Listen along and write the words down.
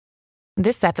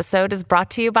This episode is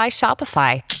brought to you by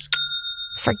Shopify.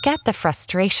 Forget the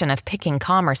frustration of picking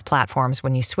commerce platforms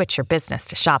when you switch your business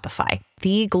to Shopify,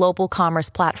 the global commerce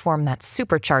platform that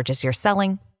supercharges your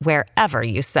selling wherever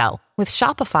you sell. With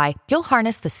Shopify, you'll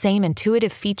harness the same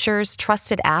intuitive features,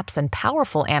 trusted apps, and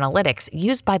powerful analytics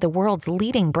used by the world's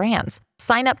leading brands.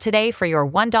 Sign up today for your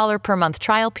 $1 per month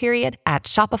trial period at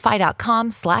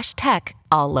shopify.com/tech,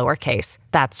 all lowercase.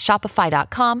 That's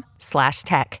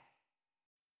shopify.com/tech.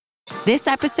 This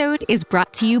episode is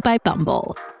brought to you by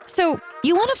Bumble. So,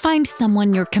 you want to find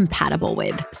someone you're compatible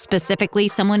with, specifically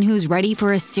someone who's ready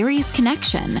for a serious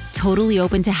connection, totally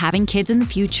open to having kids in the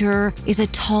future, is a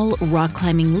tall,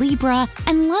 rock-climbing Libra,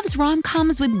 and loves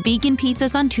rom-coms with vegan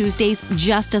pizzas on Tuesdays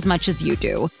just as much as you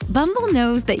do. Bumble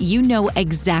knows that you know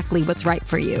exactly what's right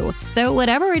for you. So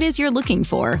whatever it is you're looking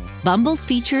for, Bumble's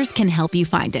features can help you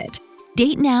find it.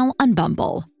 Date now on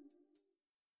Bumble.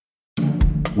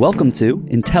 Welcome to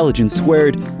Intelligence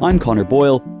Squared. I'm Connor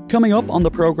Boyle. Coming up on the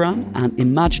programme, an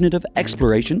imaginative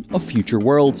exploration of future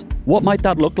worlds. What might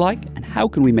that look like, and how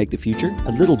can we make the future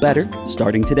a little better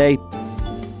starting today?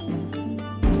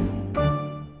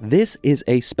 This is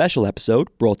a special episode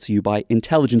brought to you by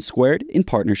Intelligence Squared in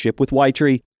partnership with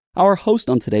Y-Tree. Our host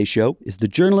on today's show is the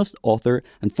journalist, author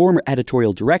and former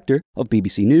editorial director of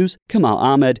BBC News, Kamal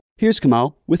Ahmed. Here's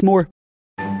Kamal with more.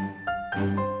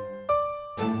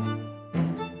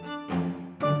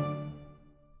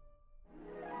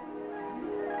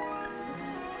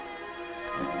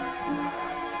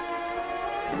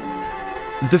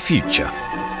 The future.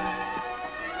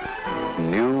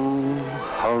 New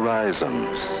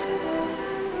horizons.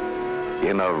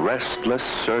 In a restless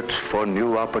search for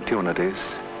new opportunities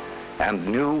and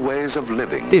new ways of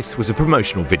living. This was a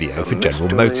promotional video for General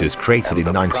Motors created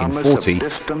in 1940,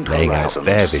 laying out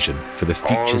their vision for the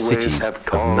future cities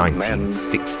of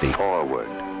 1960.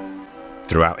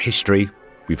 Throughout history,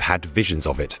 we've had visions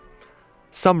of it.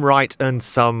 Some right and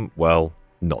some, well,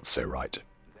 not so right.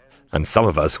 And some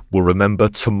of us will remember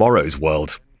tomorrow's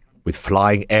world, with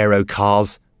flying aero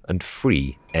cars and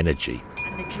free energy.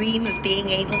 And the dream of being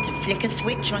able to flick a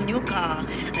switch on your car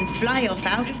and fly off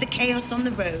out of the chaos on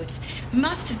the roads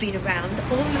must have been around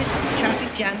almost since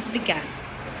traffic jams began.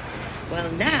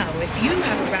 Well now, if you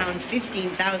have around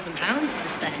 £15,000 to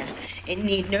spare, it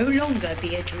need no longer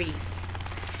be a dream.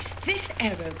 This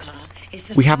aero car is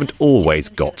the... We haven't always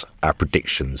got our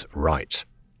predictions right.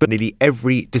 But nearly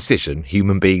every decision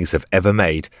human beings have ever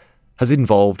made has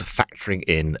involved factoring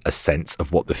in a sense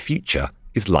of what the future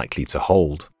is likely to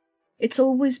hold. It's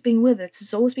always been with us.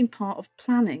 It's always been part of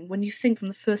planning. When you think from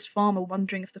the first farmer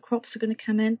wondering if the crops are going to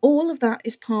come in, all of that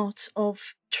is part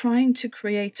of trying to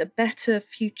create a better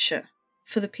future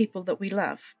for the people that we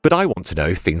love. But I want to know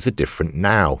if things are different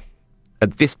now,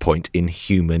 at this point in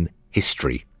human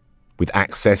history. With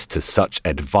access to such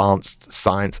advanced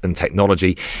science and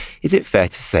technology, is it fair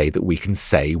to say that we can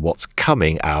say what's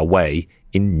coming our way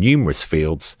in numerous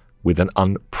fields with an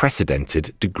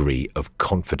unprecedented degree of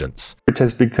confidence? It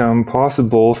has become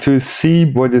possible to see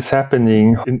what is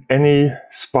happening in any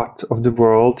spot of the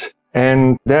world,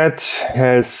 and that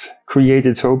has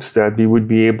created hopes that we would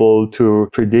be able to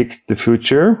predict the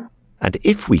future. And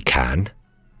if we can,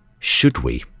 should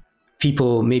we?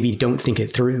 People maybe don't think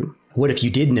it through. What if you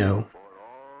did know?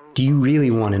 Do you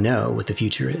really want to know what the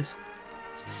future is?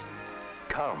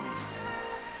 Come,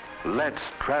 let's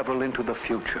travel into the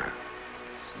future.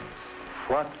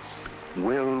 What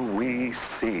will we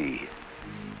see?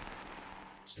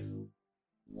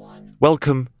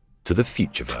 Welcome to the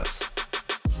Futureverse.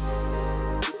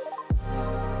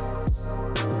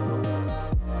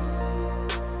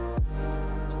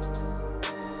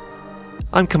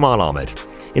 I'm Kamal Ahmed.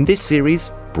 In this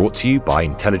series, brought to you by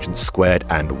Intelligence Squared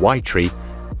and Y-Tree,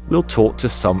 we'll talk to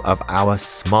some of our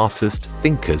smartest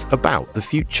thinkers about the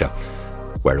future.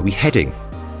 Where are we heading?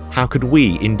 How could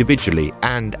we individually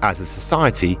and as a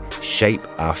society shape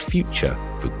our future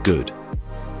for good?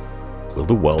 Will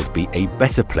the world be a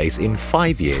better place in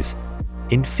 5 years,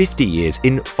 in 50 years,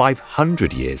 in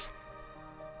 500 years?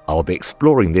 I'll be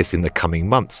exploring this in the coming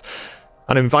months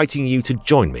and inviting you to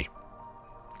join me.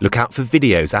 Look out for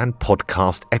videos and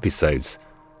podcast episodes,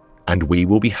 and we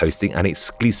will be hosting an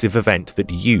exclusive event that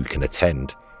you can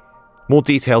attend. More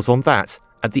details on that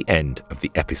at the end of the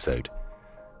episode.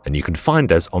 And you can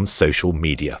find us on social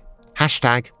media.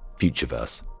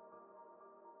 #Futureverse.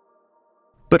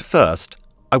 But first,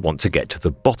 I want to get to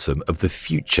the bottom of the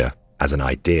future as an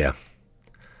idea.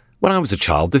 When I was a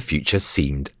child, the future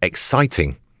seemed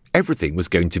exciting. Everything was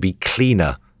going to be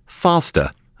cleaner, faster,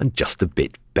 and just a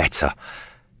bit better.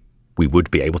 We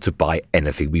would be able to buy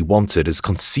anything we wanted as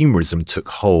consumerism took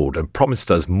hold and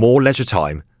promised us more leisure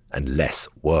time and less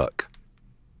work.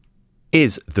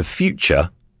 Is the future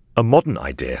a modern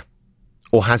idea,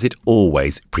 or has it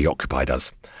always preoccupied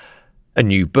us? A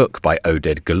new book by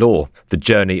Oded Galor, The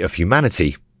Journey of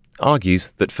Humanity,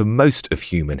 argues that for most of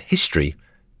human history,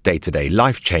 day-to-day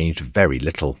life changed very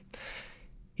little.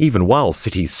 Even while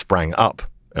cities sprang up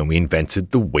and we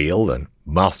invented the wheel and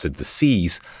mastered the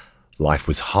seas, life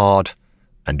was hard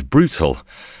and brutal,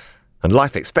 and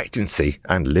life expectancy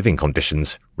and living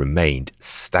conditions remained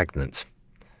stagnant.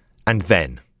 And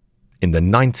then, in the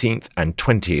 19th and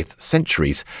 20th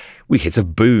centuries, we hit a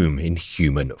boom in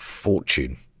human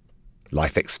fortune.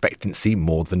 Life expectancy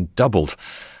more than doubled,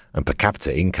 and per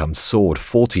capita income soared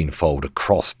 14-fold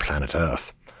across planet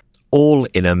Earth. All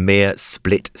in a mere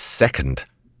split second,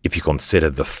 if you consider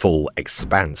the full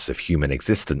expanse of human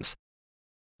existence.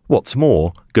 What's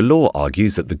more, Galore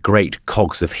argues that the great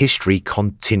cogs of history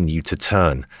continue to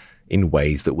turn in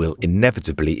ways that will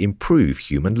inevitably improve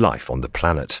human life on the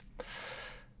planet.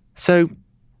 So,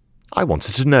 I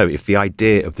wanted to know if the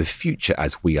idea of the future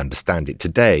as we understand it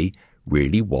today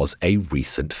really was a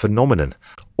recent phenomenon,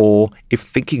 or if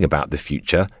thinking about the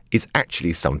future is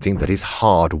actually something that is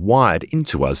hardwired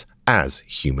into us as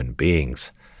human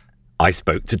beings. I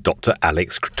spoke to Dr.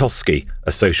 Alex Krutowski,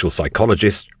 a social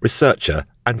psychologist, researcher,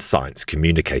 and science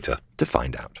communicator, to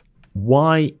find out.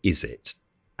 Why is it,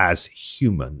 as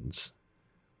humans,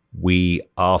 we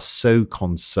are so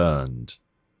concerned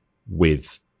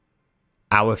with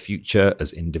our future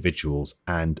as individuals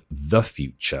and the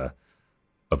future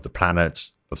of the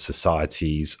planet, of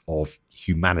societies, of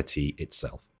humanity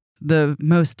itself? The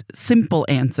most simple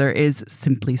answer is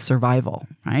simply survival,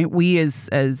 right? We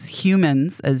as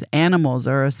humans, as animals,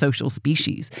 are a social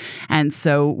species. And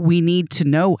so we need to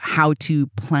know how to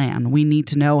plan. We need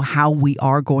to know how we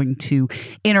are going to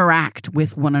interact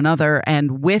with one another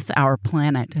and with our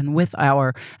planet and with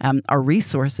our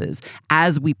resources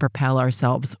as we propel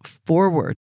ourselves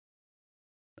forward.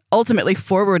 Ultimately,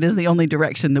 forward is the only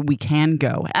direction that we can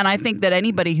go. And I think that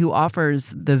anybody who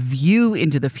offers the view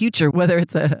into the future, whether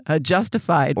it's a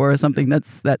justified or something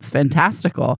that's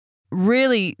fantastical,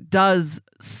 really does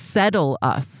settle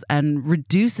us and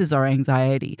reduces our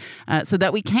anxiety so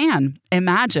that we can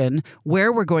imagine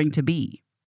where we're going to be.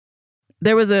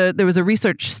 There was a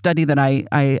research study that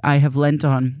I have lent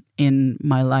on in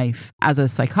my life as a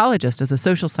psychologist, as a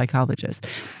social psychologist.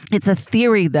 It's a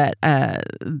theory that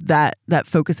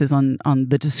focuses on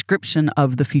the description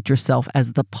of the future self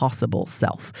as the possible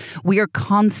self. We are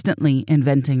constantly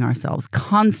inventing ourselves,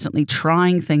 constantly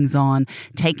trying things on,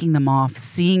 taking them off,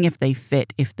 seeing if they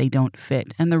fit, if they don't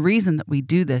fit. And the reason that we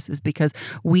do this is because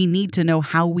we need to know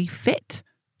how we fit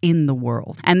in the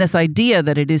world. And this idea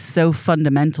that it is so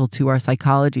fundamental to our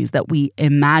psychologies that we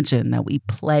imagine, that we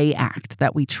play act,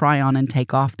 that we try on and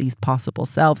take off these possible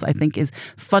selves, I think is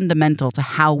fundamental to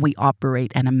how we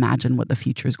operate and imagine what the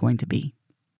future is going to be.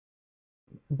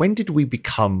 When did we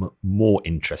become more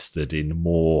interested in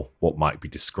more what might be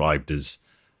described as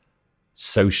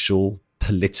social,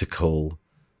 political,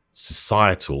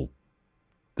 societal,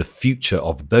 the future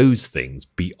of those things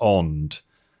beyond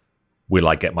will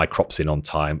I get my crops in on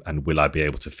time and will I be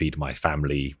able to feed my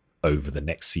family over the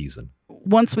next season?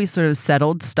 Once we sort of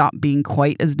settled, stopped being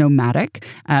quite as nomadic,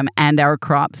 and our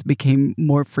crops became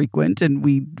more frequent, and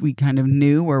we kind of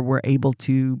knew or were able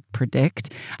to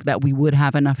predict that we would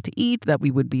have enough to eat, that we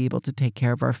would be able to take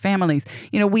care of our families.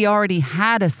 You know, we already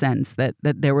had a sense that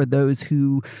there were those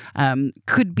who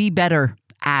could be better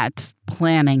at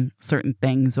planning certain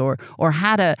things, or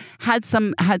had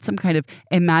some kind of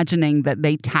imagining that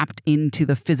they tapped into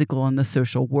the physical and the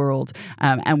social world,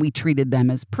 and we treated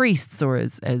them as priests or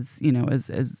as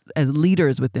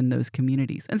leaders within those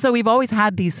communities. And so we've always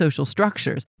had these social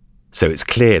structures. So it's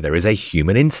clear there is a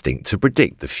human instinct to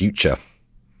predict the future.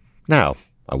 Now,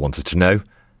 I wanted to know,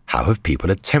 how have people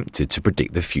attempted to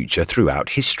predict the future throughout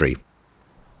history?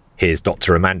 Here's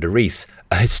Dr. Amanda Rees,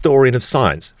 a historian of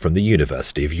science from the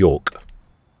University of York.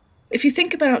 If you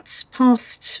think about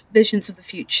past visions of the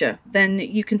future, then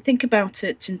you can think about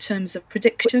it in terms of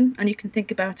prediction and you can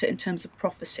think about it in terms of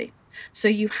prophecy. So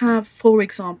you have, for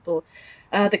example,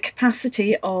 the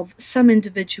capacity of some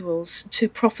individuals to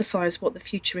prophesize what the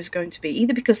future is going to be,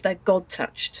 either because they're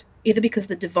God-touched, either because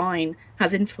the divine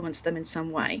has influenced them in some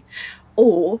way,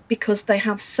 or because they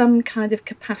have some kind of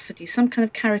capacity, some kind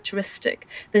of characteristic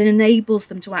that enables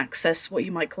them to access what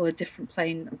you might call a different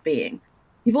plane of being.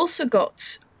 You've also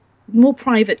got more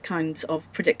private kinds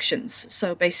of predictions.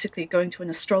 So basically going to an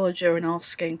astrologer and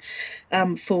asking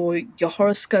for your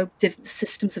horoscope,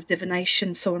 systems of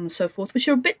divination, so on and so forth, which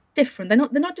are a bit different. They're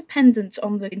not dependent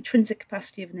on the intrinsic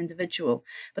capacity of an individual,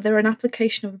 but they're an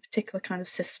application of a particular kind of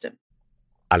system.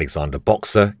 Alexander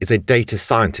Boxer is a data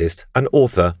scientist and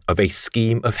author of A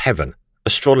Scheme of Heaven,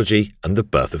 Astrology and the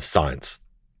Birth of Science.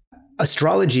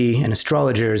 Astrology and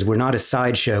astrologers were not a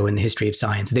sideshow in the history of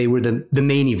science. They were the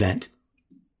main event.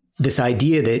 This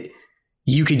idea that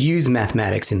you could use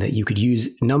mathematics and that you could use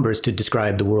numbers to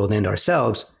describe the world and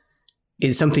ourselves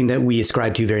is something that we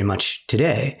ascribe to very much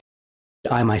today.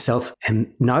 I myself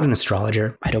am not an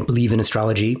astrologer. I don't believe in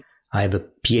astrology. I have a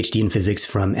PhD in physics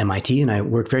from MIT, and I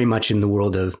work very much in the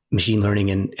world of machine learning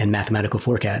and mathematical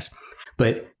forecasts.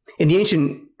 But in the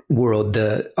ancient world,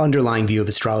 the underlying view of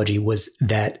astrology was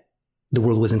that the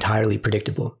world was entirely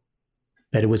predictable,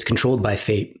 that it was controlled by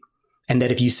fate, and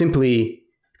that if you simply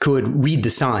could read the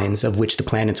signs, of which the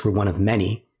planets were one of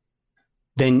many,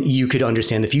 then you could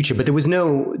understand the future. But there was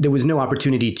no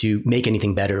opportunity to make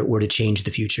anything better or to change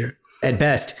the future. At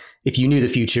best, if you knew the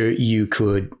future, you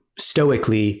could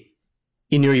stoically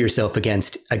inure yourself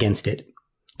against it,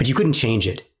 but you couldn't change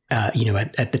it. At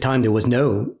the time, there was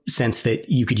no sense that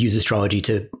you could use astrology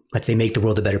to, let's say, make the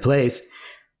world a better place.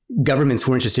 Governments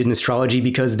were interested in astrology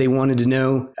because they wanted to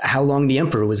know how long the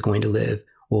emperor was going to live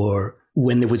or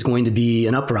when there was going to be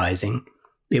an uprising.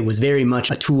 It was very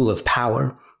much a tool of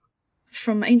power.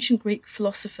 From ancient Greek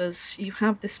philosophers, you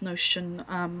have this notion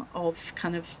of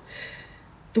kind of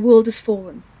the world has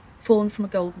fallen from a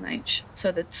golden age,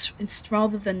 so that it's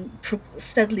rather than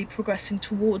steadily progressing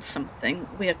towards something,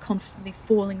 we are constantly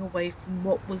falling away from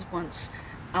what was once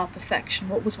our perfection,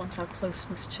 what was once our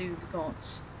closeness to the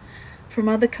gods. From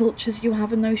other cultures, you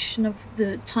have a notion of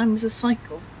the time as a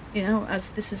cycle,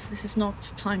 as this is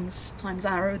not time's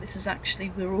arrow. This is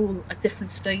actually, we're all at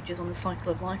different stages on the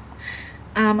cycle of life,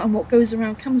 and what goes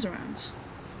around comes around.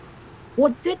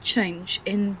 What did change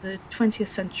in the 20th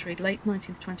century, late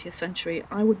 19th, 20th century,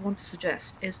 I would want to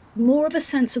suggest, is more of a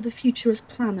sense of the future as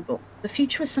plannable. The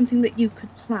future is something that you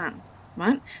could plan,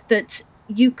 right? That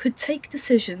you could take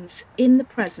decisions in the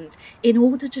present in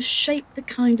order to shape the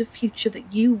kind of future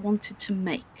that you wanted to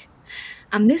make.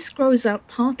 And this grows out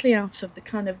partly out of the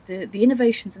kind of the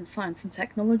innovations in science and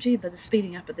technology that are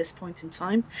speeding up at this point in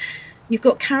time. You've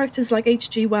got characters like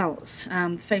H.G. Wells,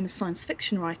 the famous science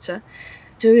fiction writer,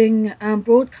 doing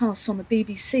broadcasts on the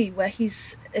BBC where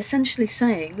he's essentially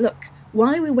saying, look,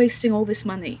 why are we wasting all this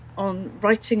money on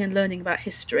writing and learning about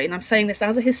history? And I'm saying this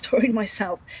as a historian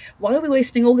myself. Why are we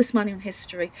wasting all this money on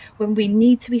history when we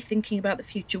need to be thinking about the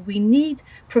future? We need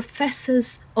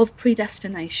professors of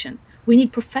predestination. We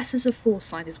need professors of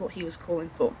foresight is what he was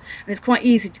calling for. And it's quite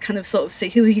easy to kind of sort of see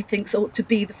who he thinks ought to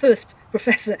be the first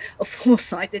professor of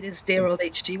foresight. It is dear old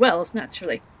H.G. Wells,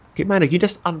 naturally. Okay, Manny, can you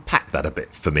just unpack that a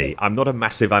bit for me? I'm not a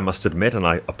massive, I must admit, and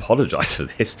I apologise for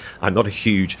this, I'm not a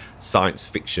huge science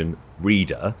fiction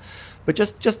reader, but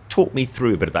just talk me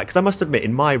through a bit of that, because I must admit,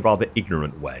 in my rather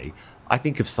ignorant way, I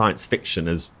think of science fiction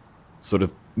as sort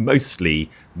of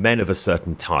mostly men of a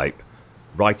certain type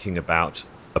writing about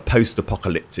a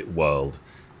post-apocalyptic world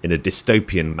in a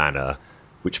dystopian manner,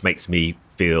 which makes me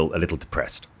feel a little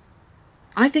depressed.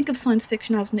 I think of science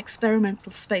fiction as an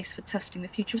experimental space for testing the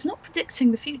future. It's not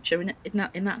predicting the future in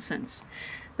that sense,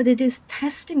 but it is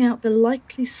testing out the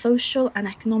likely social and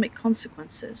economic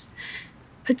consequences,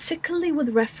 particularly with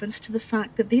reference to the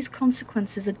fact that these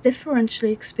consequences are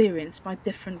differentially experienced by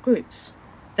different groups.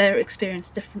 They're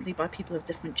experienced differently by people of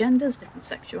different genders, different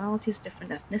sexualities,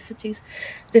 different ethnicities,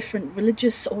 different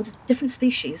religious or different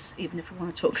species, even if we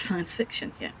want to talk science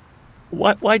fiction here.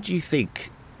 Why do you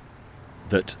think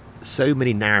that so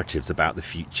many narratives about the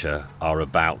future are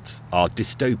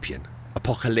dystopian,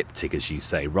 apocalyptic, as you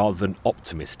say, rather than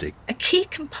optimistic? A key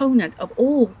component of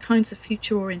all kinds of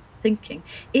future-oriented thinking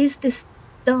is this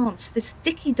dance, this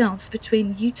dicky dance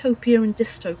between utopia and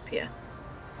dystopia.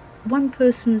 One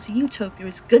person's utopia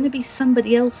is going to be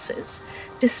somebody else's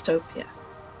dystopia.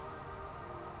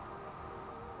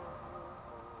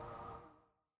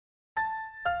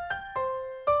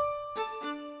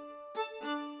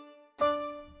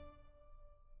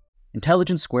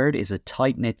 Intelligence Squared is a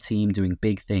tight-knit team doing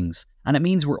big things, and it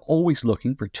means we're always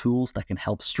looking for tools that can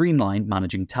help streamline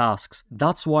managing tasks.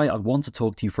 That's why I want to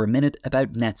talk to you for a minute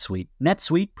about NetSuite.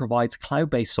 NetSuite provides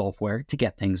cloud-based software to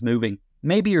get things moving.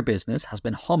 Maybe your business has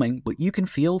been humming, but you can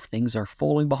feel things are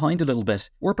falling behind a little bit.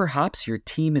 Or perhaps your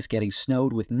team is getting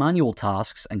snowed with manual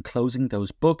tasks and closing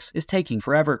those books is taking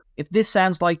forever. If this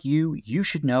sounds like you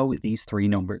should know these three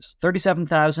numbers.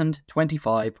 37,000,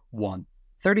 25, 1.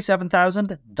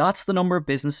 37,000, that's the number of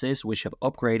businesses which have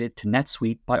upgraded to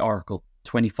NetSuite by Oracle.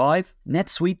 25,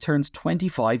 NetSuite turns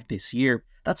 25 this year.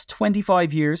 That's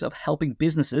 25 years of helping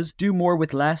businesses do more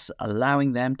with less,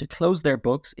 allowing them to close their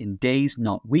books in days,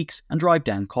 not weeks, and drive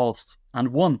down costs. And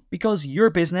one, because your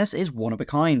business is one of a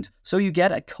kind. So you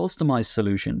get a customized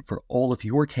solution for all of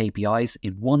your KPIs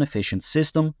in one efficient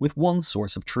system with one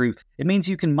source of truth. It means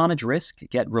you can manage risk,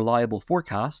 get reliable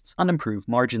forecasts, and improve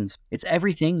margins. It's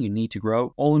everything you need to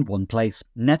grow all in one place.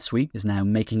 NetSuite is now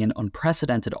making an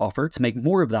unprecedented offer to make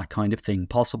more of that kind of thing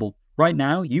possible. Right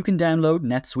now, you can download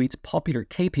NetSuite's popular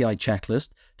KPI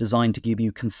checklist designed to give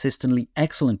you consistently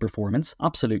excellent performance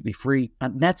absolutely free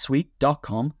at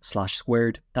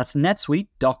netsuite.com/squared. That's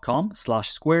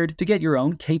netsuite.com/squared to get your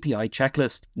own KPI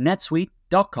checklist.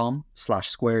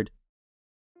 netsuite.com/squared.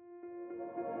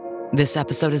 This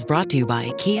episode is brought to you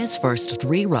by Kia's first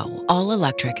 3-row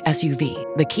all-electric SUV,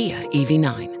 the Kia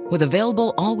EV9, with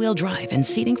available all-wheel drive and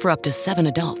seating for up to 7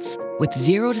 adults. With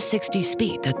 0 to 60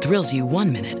 speed that thrills you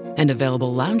 1 minute and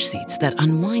available lounge seats that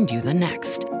unwind you the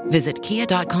next. Visit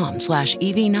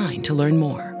kia.com/EV9 to learn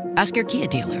more. Ask your Kia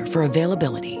dealer for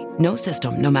availability. No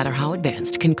system, no matter how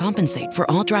advanced, can compensate for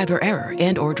all driver error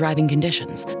and or driving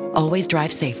conditions. Always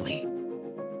drive safely.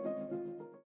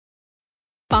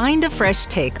 Find a fresh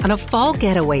take on a fall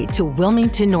getaway to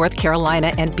Wilmington, North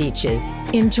Carolina and beaches.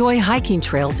 Enjoy hiking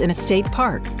trails in a state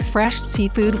park, fresh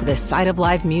seafood with a side of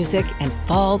live music, and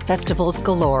fall festivals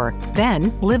galore.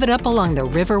 Then live it up along the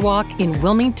Riverwalk in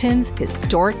Wilmington's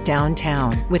historic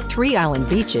downtown. With 3 island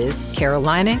beaches,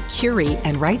 Carolina, Curie,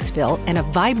 and Wrightsville, and a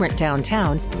vibrant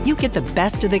downtown, you get the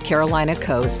best of the Carolina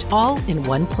coast all in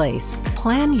one place.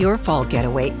 Plan your fall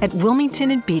getaway at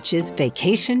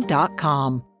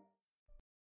WilmingtonandBeachesVacation.com.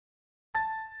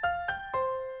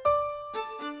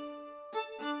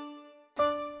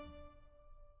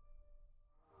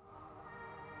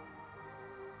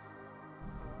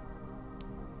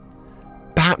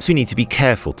 Perhaps we need to be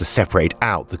careful to separate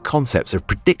out the concepts of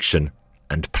prediction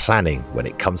and planning when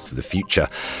it comes to the future.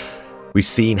 We've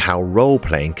seen how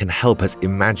role-playing can help us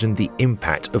imagine the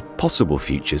impact of possible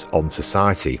futures on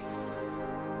society.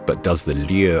 But does the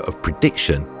lure of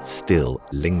prediction still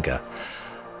linger?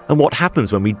 And what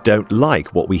happens when we don't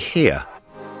like what we hear?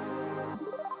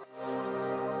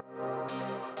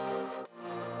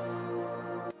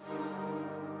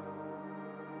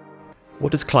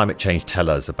 What does climate change tell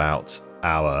us about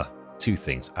our two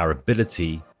things? Our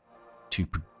ability to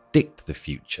predict the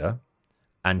future,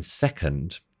 and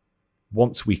second,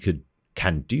 once we can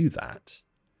do that,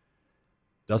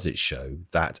 does it show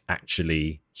that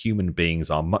actually human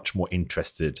beings are much more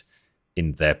interested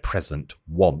in their present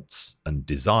wants and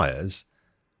desires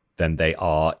than they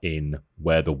are in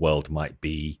where the world might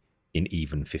be in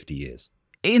even 50 years?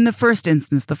 In the first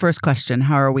instance, the first question,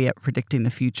 how are we at predicting the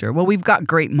future? Well, we've got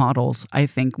great models, I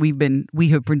think. We have been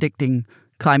predicting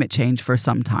climate change for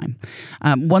some time.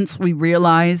 Once we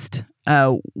realized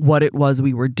what it was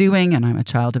we were doing, and I'm a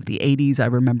child of the 80s, I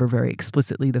remember very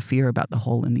explicitly the fear about the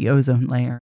hole in the ozone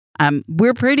layer.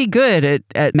 We're pretty good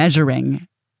at measuring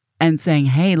and saying,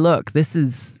 hey, look, this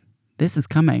is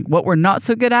coming. What we're not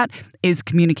so good at is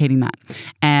communicating that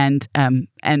and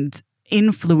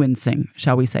influencing,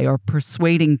 shall we say, or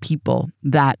persuading people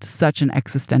that such an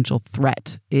existential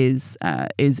threat is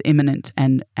imminent,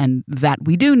 and that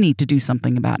we do need to do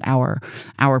something about our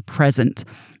present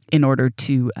in order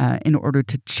to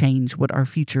change what our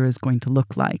future is going to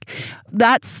look like.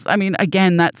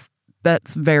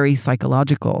 That's very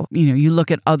psychological. You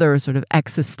look at other sort of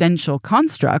existential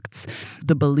constructs.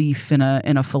 The belief in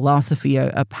a philosophy,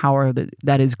 a power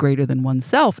that is greater than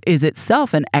oneself, is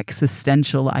itself an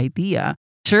existential idea.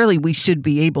 Surely we should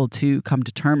be able to come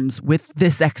to terms with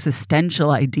this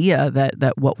existential idea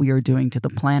that what we are doing to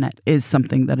the planet is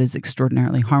something that is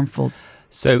extraordinarily harmful.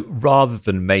 So rather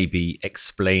than maybe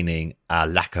explaining our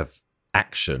lack of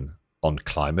action on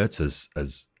climate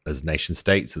as nation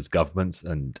states, as governments,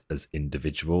 and as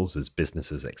individuals, as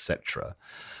businesses, etc.,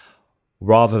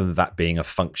 rather than that being a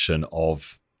function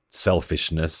of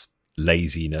selfishness,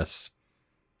 laziness,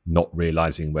 not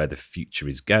realizing where the future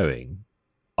is going,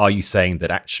 are you saying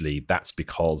that actually that's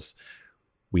because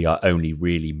we are only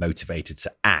really motivated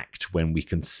to act when we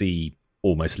can see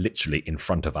almost literally in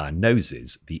front of our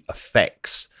noses the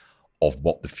effects of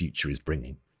what the future is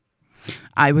bringing?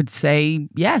 I would say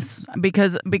yes,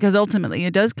 because ultimately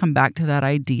it does come back to that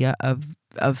idea of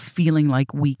feeling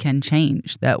like we can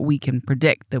change, that we can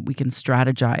predict, that we can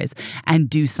strategize and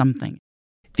do something.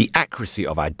 The accuracy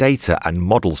of our data and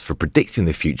models for predicting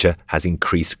the future has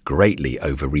increased greatly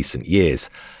over recent years.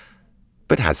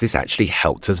 But has this actually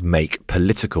helped us make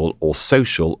political or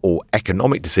social or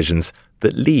economic decisions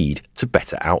that lead to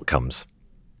better outcomes?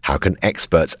 How can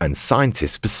experts and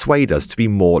scientists persuade us to be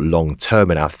more long-term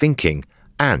in our thinking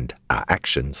and our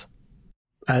actions.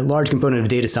 A large component of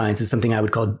data science is something I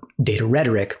would call data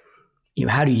rhetoric.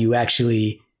 How do you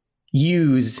actually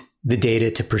use the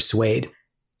data to persuade?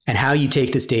 And how you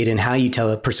take this data and how you tell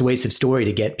a persuasive story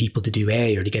to get people to do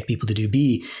A or to get people to do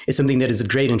B is something that is of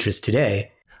great interest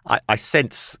today. I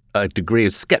sense a degree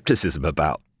of skepticism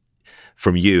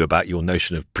from you about your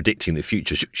notion of predicting the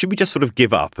future. Should we just sort of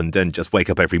give up and then just wake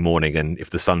up every morning, and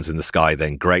if the sun's in the sky,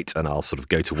 then great, and I'll sort of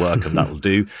go to work and that'll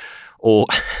do? Or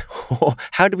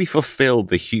how do we fulfill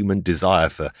the human desire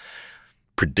for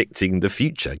predicting the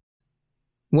future?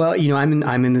 Well,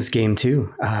 I'm in this game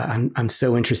too. I'm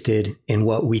so interested in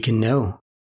what we can know.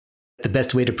 The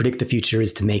best way to predict the future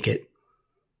is to make it.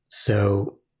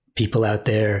 So people out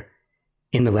there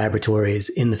in the laboratories,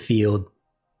 in the field,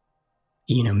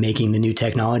 making the new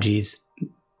technologies,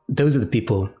 those are the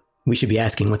people we should be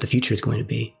asking what the future is going to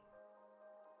be.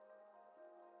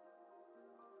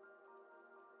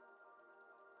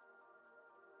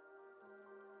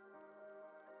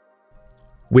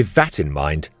 With that in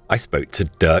mind, I spoke to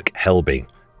Dirk Helbing,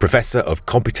 Professor of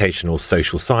Computational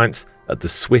Social Science at the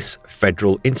Swiss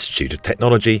Federal Institute of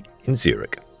Technology in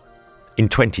Zurich. In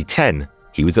 2010,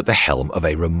 he was at the helm of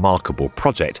a remarkable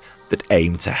project that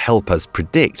aimed to help us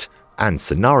predict and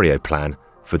scenario plan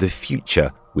for the future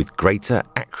with greater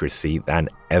accuracy than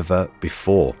ever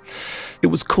before. It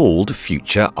was called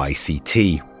Future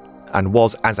ICT and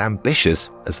was as ambitious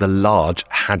as the Large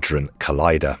Hadron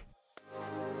Collider.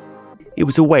 It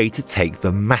was a way to take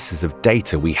the masses of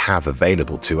data we have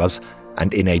available to us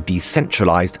and in a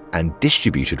decentralized and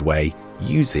distributed way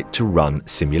use it to run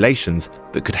simulations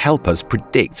that could help us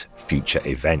predict future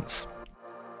events.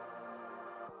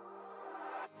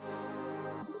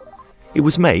 It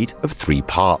was made of 3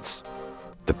 parts.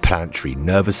 The planetary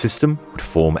nervous system would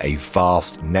form a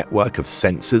vast network of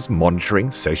sensors monitoring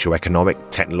socioeconomic,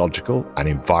 technological, and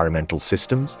environmental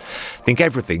systems. Think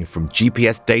everything from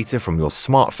GPS data from your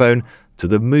smartphone to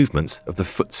the movements of the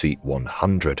FTSE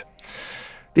 100.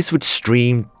 This would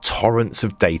stream torrents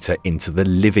of data into the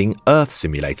Living Earth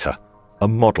simulator, a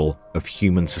model of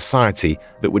human society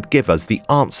that would give us the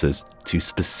answers to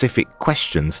specific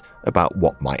questions about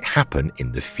what might happen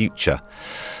in the future.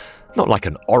 Not like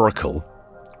an oracle,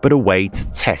 but a way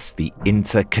to test the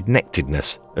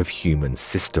interconnectedness of human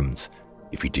systems.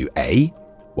 If we do A,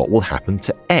 what will happen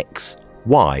to X,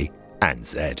 Y, and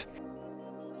Z?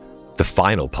 The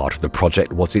final part of the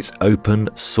project was its open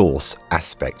source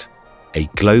aspect, a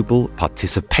global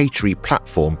participatory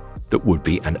platform that would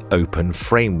be an open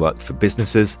framework for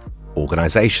businesses,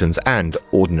 organizations, and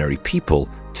ordinary people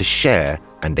to share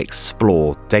and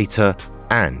explore data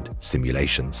and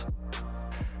simulations.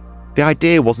 The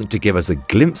idea wasn't to give us a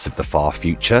glimpse of the far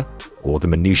future or the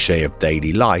minutiae of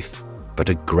daily life, but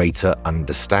a greater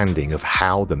understanding of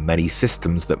how the many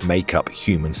systems that make up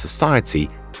human society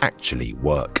actually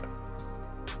work.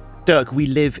 Dirk, we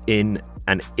live in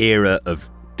an era of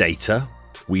data.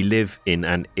 We live in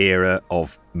an era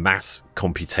of mass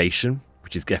computation,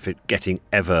 which is getting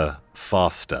ever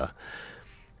faster.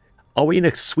 Are we in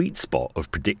a sweet spot of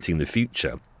predicting the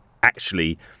future?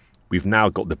 Actually, we've now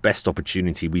got the best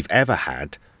opportunity we've ever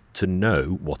had to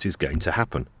know what is going to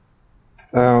happen.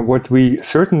 What we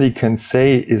certainly can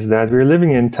say is that we're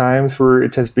living in times where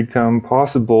it has become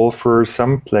possible for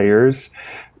some players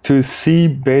to see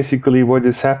basically what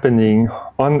is happening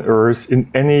on Earth in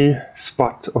any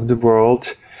spot of the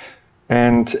world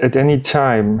and at any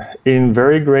time in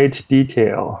very great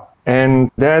detail.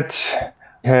 And that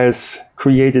has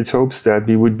created hopes that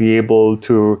we would be able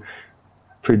to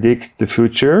predict the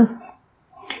future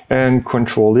and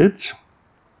control it.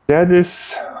 That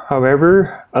is,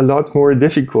 however, a lot more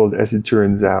difficult as it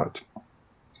turns out.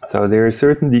 So there are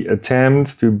certainly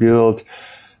attempts to build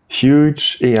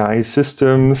huge AI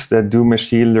systems that do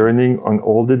machine learning on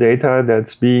all the data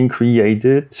that's being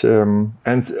created,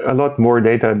 and a lot more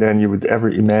data than you would ever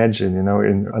imagine,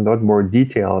 in a lot more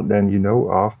detail than you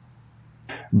know of.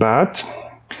 But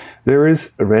there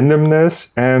is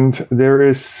randomness, and there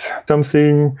is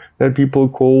something that people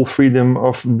call freedom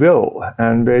of will,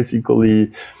 and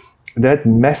basically that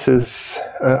messes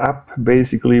up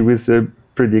basically with the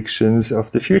predictions of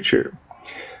the future.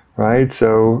 Right?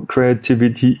 So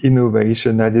creativity,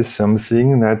 innovation, that is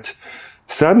something that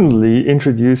suddenly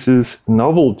introduces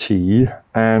novelty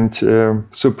and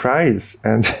surprise.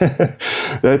 And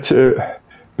that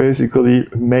basically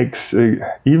makes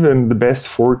even the best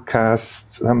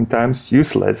forecasts sometimes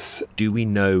useless. Do we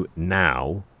know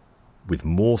now, with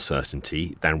more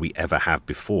certainty than we ever have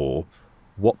before,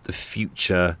 what the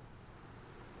future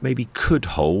maybe could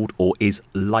hold or is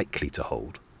likely to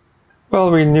hold?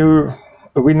 Well,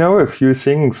 we know a few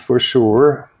things for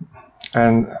sure.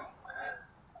 And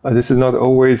this is not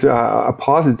always a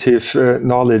positive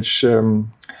knowledge.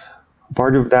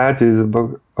 Part of that is,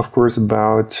 of course,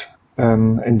 about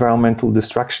environmental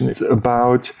destruction. It's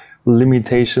about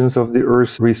limitations of the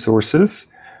Earth's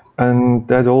resources. And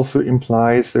that also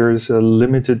implies there's a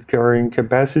limited carrying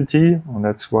capacity. And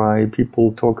that's why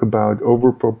people talk about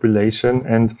overpopulation.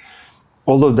 And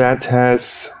all of that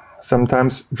has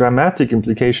sometimes dramatic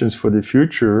implications for the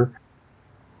future.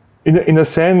 In a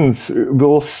sense,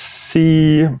 we'll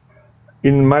see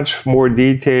in much more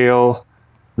detail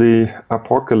the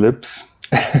apocalypse.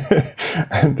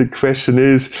 And the question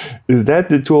is that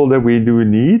the tool that we do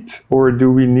need? Or do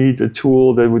we need a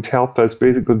tool that would help us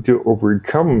basically to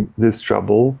overcome this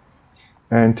trouble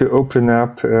and to open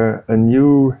up a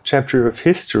new chapter of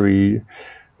history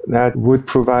that would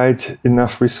provide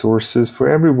enough resources for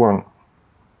everyone?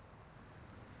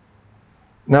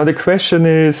 Now the question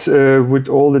is, would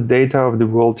all the data of the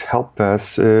world help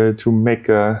us to make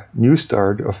a new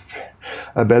start of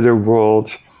a better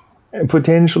world?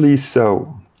 Potentially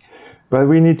so. But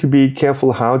we need to be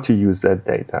careful how to use that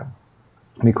data.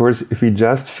 Because if we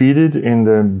just feed it in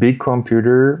the big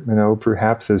computer,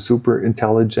 perhaps a super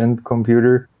intelligent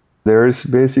computer, there's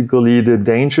basically the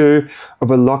danger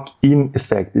of a lock-in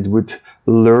effect. It would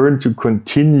learn to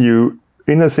continue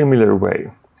in a similar way.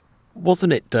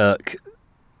 Wasn't it, Dirk,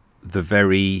 the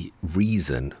very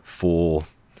reason for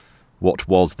what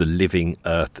was the Living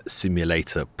Earth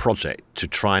Simulator project to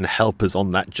try and help us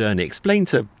on that journey? Explain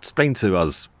to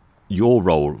us your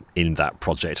role in that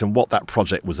project and what that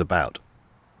project was about.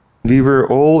 We were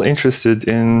all interested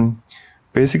in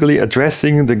basically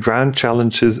addressing the grand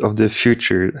challenges of the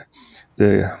future,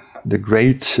 the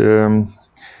great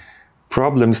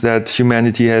problems that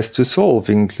humanity has to solve,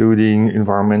 including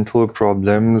environmental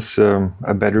problems,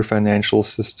 a better financial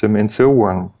system, and so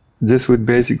on. This would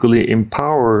basically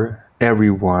empower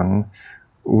everyone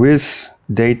with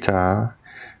data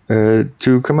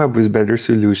to come up with better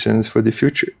solutions for the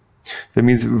future. That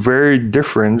means very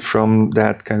different from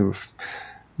that kind of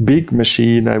big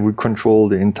machine that would control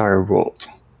the entire world.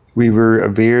 We were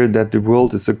aware that the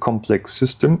world is a complex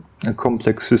system. A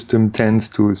complex system tends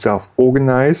to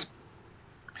self-organize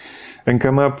and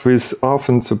come up with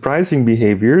often surprising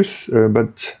behaviors,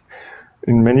 but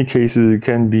in many cases it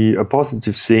can be a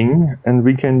positive thing, and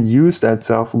we can use that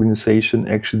self-organization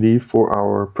actually for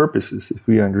our purposes. If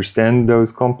we understand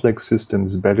those complex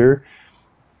systems better,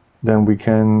 then we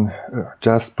can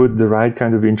just put the right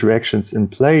kind of interactions in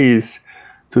place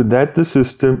to let the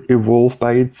system evolve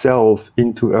by itself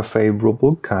into a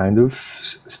favorable kind of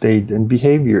state and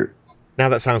behavior. Now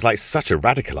that sounds like such a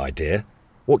radical idea.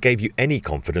 What gave you any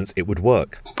confidence it would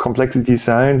work? Complexity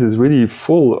science is really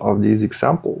full of these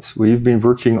examples. We've been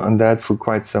working on that for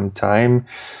quite some time.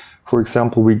 For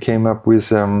example, we came up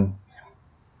with a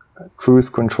cruise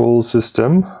control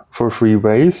system for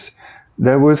freeways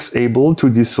that was able to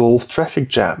dissolve traffic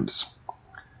jams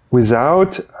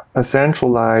without a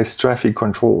centralized traffic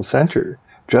control center,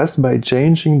 just by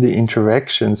changing the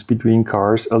interactions between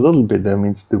cars a little bit. That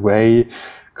means the way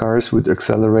cars would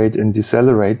accelerate and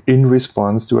decelerate in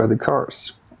response to other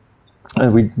cars.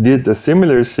 And we did a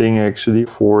similar thing actually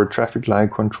for traffic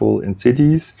light control in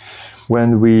cities,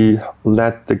 when we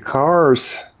let the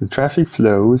cars, the traffic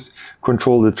flows,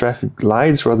 control the traffic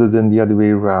lights rather than the other way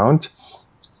around.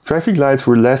 Traffic lights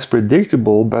were less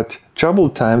predictable, but travel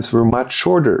times were much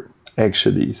shorter,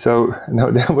 actually. So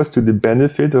that was to the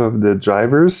benefit of the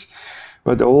drivers,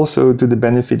 but also to the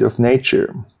benefit of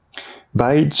nature.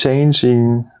 By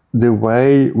changing the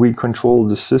way we control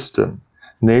the system,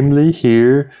 namely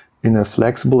here in a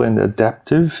flexible and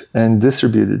adaptive and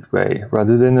distributed way,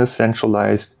 rather than a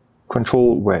centralized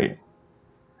control way.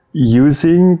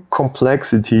 Using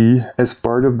complexity as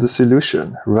part of the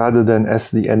solution, rather than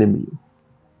as the enemy.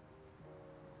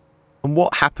 And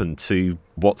what happened to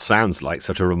what sounds like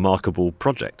such a remarkable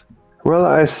project? Well,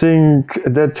 I think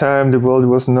at that time the world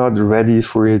was not ready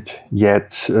for it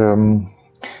yet.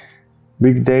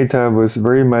 Big data was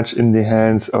very much in the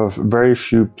hands of very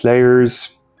few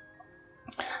players.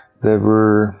 There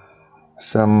were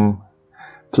some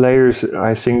players,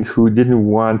 I think, who didn't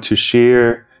want to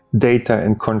share data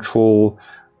and control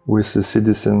with the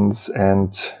citizens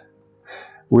and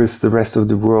with the rest of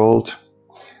the world.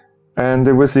 And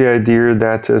there was the idea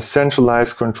that a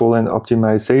centralized control and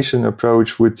optimization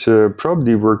approach would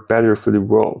probably work better for the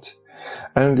world.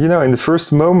 And, in the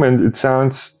first moment, it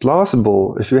sounds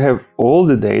plausible. If you have all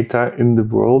the data in the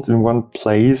world in one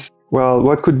place, well,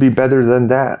 what could be better than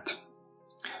that?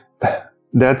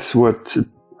 That's what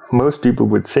most people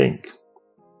would think.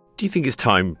 Do you think it's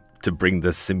time to bring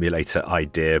the simulator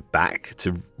idea back,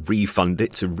 to refund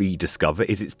it, to rediscover?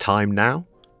 Is it time now?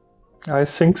 I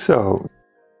think so.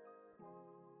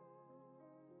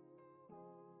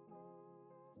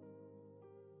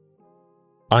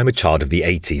 I'm a child of the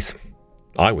 80s.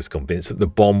 I was convinced that the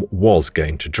bomb was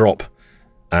going to drop,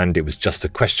 and it was just a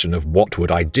question of what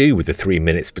would I do with the 3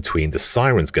 minutes between the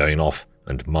sirens going off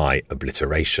and my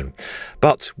obliteration.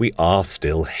 But we are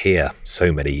still here,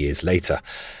 so many years later,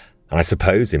 and I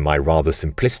suppose in my rather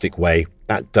simplistic way,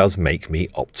 that does make me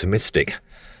optimistic.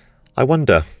 I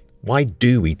wonder, why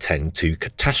do we tend to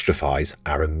catastrophize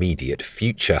our immediate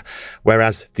future,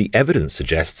 whereas the evidence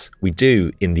suggests we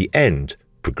do, in the end,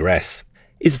 progress?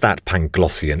 Is that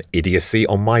Panglossian idiocy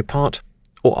on my part,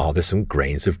 or are there some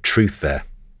grains of truth there?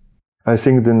 I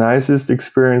think the nicest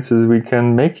experiences we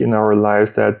can make in our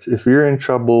lives that if we're in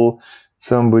trouble,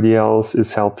 somebody else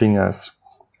is helping us.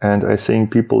 And I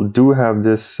think people do have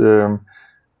this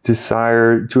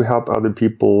desire to help other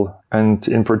people, and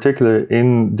in particular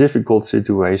in difficult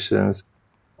situations.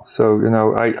 So,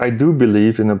 I do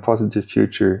believe in a positive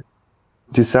future.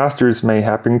 Disasters may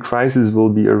happen, crises will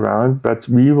be around, but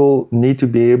we will need to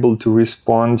be able to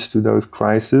respond to those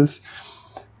crises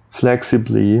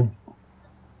flexibly.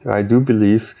 I do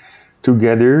believe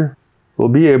together we'll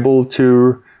be able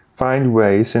to find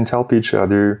ways and help each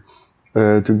other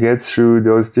to get through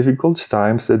those difficult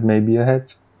times that may be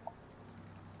ahead.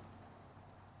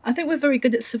 I think we're very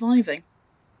good at surviving.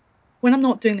 When I'm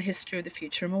not doing the history of the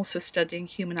future, I'm also studying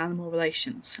human-animal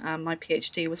relations. My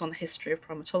PhD was on the history of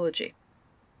primatology.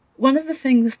 One of the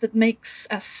things that makes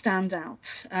us stand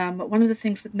out, one of the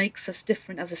things that makes us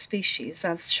different as a species,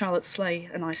 as Charlotte Slay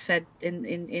and I said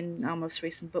in our most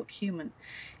recent book, Human,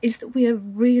 is that we are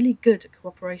really good at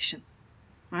cooperation,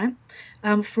 right?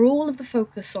 For all of the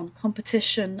focus on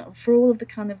competition, for all of the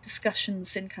kind of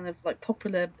discussions in kind of like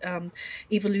popular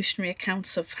evolutionary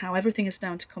accounts of how everything is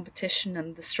down to competition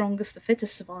and the strongest, the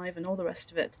fittest survive and all the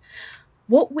rest of it,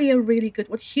 what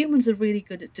humans are really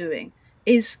good at doing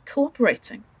is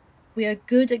cooperating. We're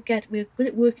good at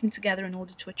working together in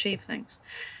order to achieve things.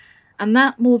 And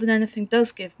that, more than anything,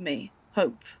 does give me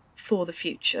hope for the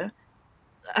future.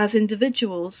 As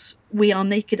individuals, we are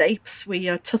naked apes, we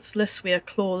are toothless, we are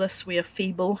clawless, we are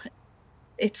feeble.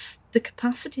 It's the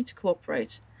capacity to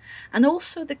cooperate, and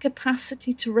also the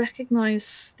capacity to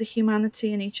recognize the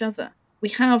humanity in each other.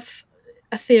 We have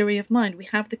a theory of mind. We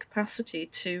have the capacity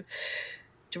to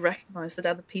recognize that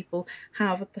other people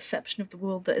have a perception of the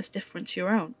world that is different to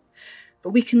your own. But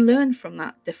we can learn from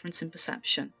that difference in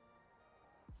perception.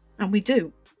 And we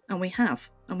do, and we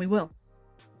have, and we will.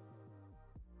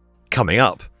 Coming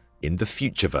up in the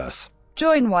Futureverse.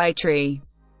 Join Ytree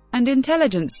and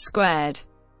Intelligence Squared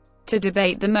to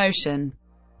debate the motion.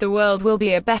 The world will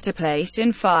be a better place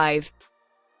in 5,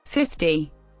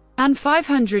 50, and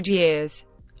 500 years.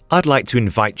 I'd like to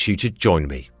invite you to join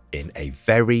me in a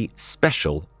very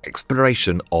special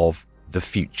exploration of the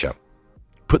future.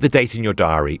 Put the date in your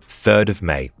diary, 3rd of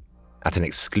May, at an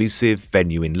exclusive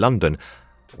venue in London,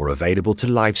 or available to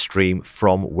live stream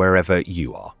from wherever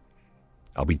you are.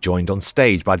 I'll be joined on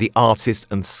stage by the artist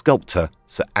and sculptor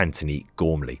Sir Anthony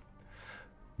Gormley,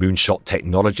 moonshot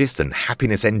technologist and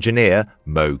happiness engineer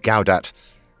Mo Gaudat,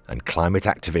 and climate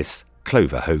activist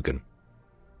Clover Hogan.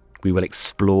 We will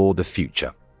explore the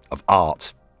future of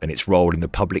art and its role in the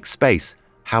public space,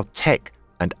 how tech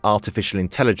and artificial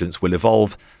intelligence will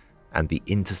evolve, and the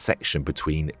intersection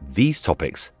between these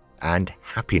topics and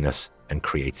happiness and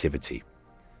creativity.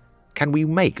 Can we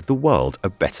make the world a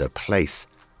better place?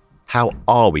 How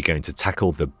are we going to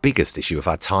tackle the biggest issue of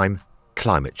our time,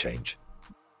 climate change?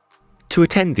 To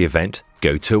attend the event,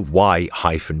 go to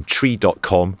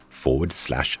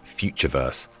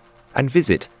y-tree.com/Futureverse and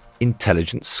visit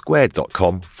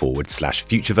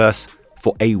intelligencesquared.com/Futureverse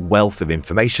for a wealth of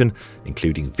information,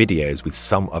 including videos with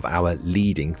some of our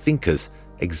leading thinkers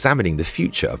examining the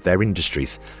future of their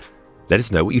industries. Let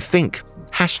us know what you think.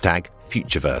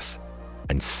 #Futureverse.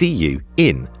 And see you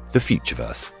in the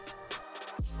Futureverse.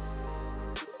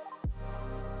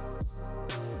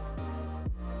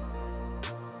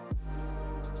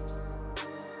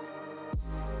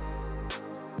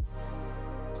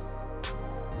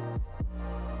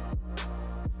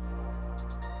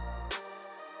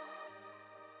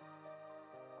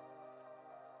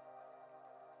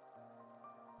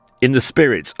 In the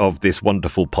spirit of this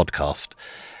wonderful podcast,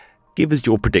 give us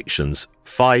your predictions.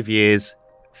 5 years,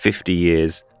 50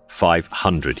 years,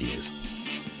 500 years.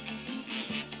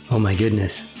 Oh my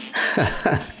goodness.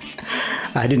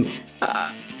 I didn't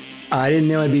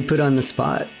know I'd be put on the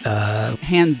spot.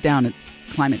 Hands down, it's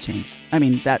climate change. I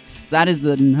mean, that is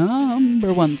the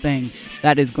number one thing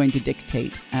that is going to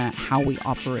dictate how we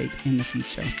operate in the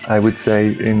future. I would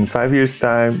say in 5 years'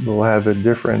 time, we'll have a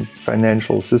different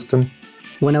financial system.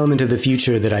 One element of the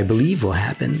future that I believe will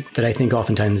happen, that I think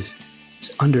oftentimes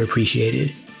is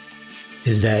underappreciated,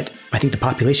 is that I think the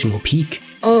population will peak.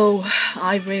 Oh,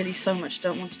 I really so much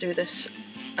don't want to do this.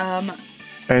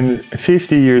 And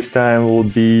 50 years' time will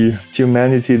be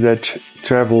humanity that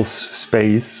travels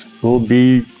space, will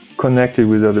be connected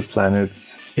with other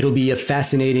planets. It'll be a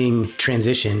fascinating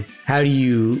transition. How do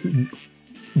you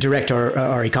direct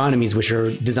our economies, which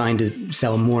are designed to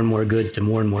sell more and more goods to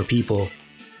more and more people,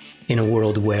 in a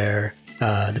world where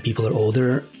the people are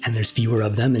older and there's fewer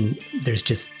of them and there's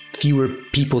just fewer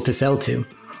people to sell to?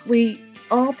 We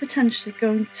are potentially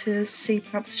going to see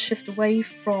perhaps a shift away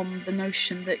from the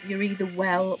notion that you're either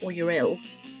well or you're ill,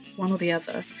 one or the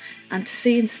other, and to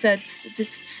see instead,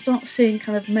 just start seeing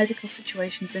kind of medical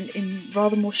situations in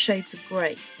rather more shades of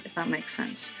grey, if that makes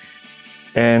sense.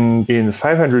 And in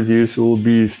 500 years, we'll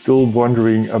be still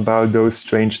wondering about those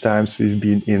strange times we've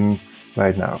been in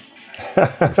right now.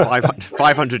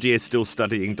 500 years still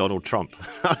studying Donald Trump.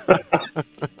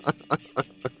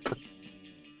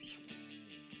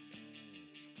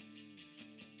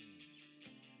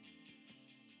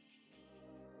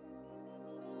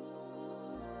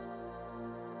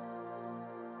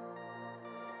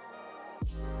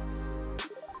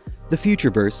 The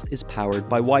Futureverse is powered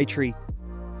by Ytree.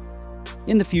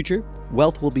 In the future,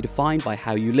 wealth will be defined by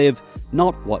how you live,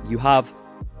 not what you have.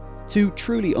 To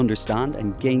truly understand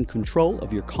and gain control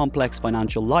of your complex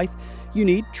financial life, you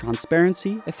need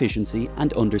transparency, efficiency,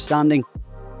 and understanding.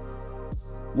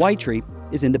 Ytree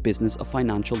is in the business of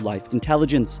financial life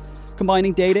intelligence.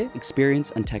 Combining data,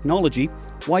 experience, and technology,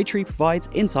 Ytree provides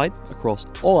insight across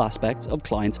all aspects of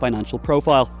clients' financial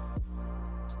profile.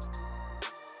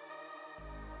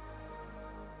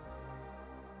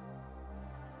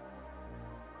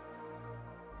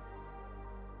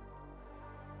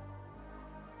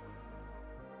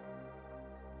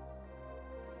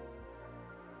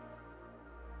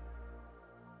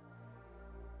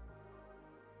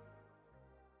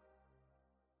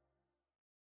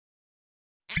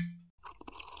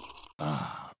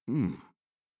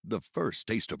 The first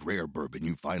taste of rare bourbon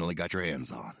you finally got your hands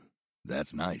on.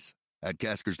 That's nice. At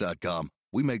Caskers.com,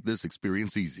 we make this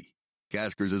experience easy.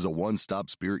 Caskers is a one-stop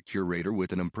spirit curator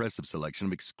with an impressive selection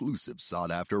of exclusive,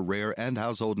 sought-after, rare, and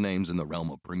household names in the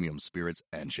realm of premium spirits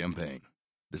and champagne.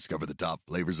 Discover the top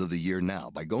flavors of the year now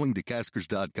by going to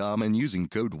Caskers.com and using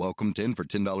code WELCOME10 for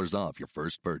 $10 off your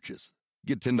first purchase.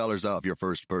 Get $10 off your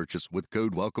first purchase with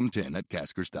code WELCOME10 at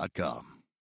Caskers.com.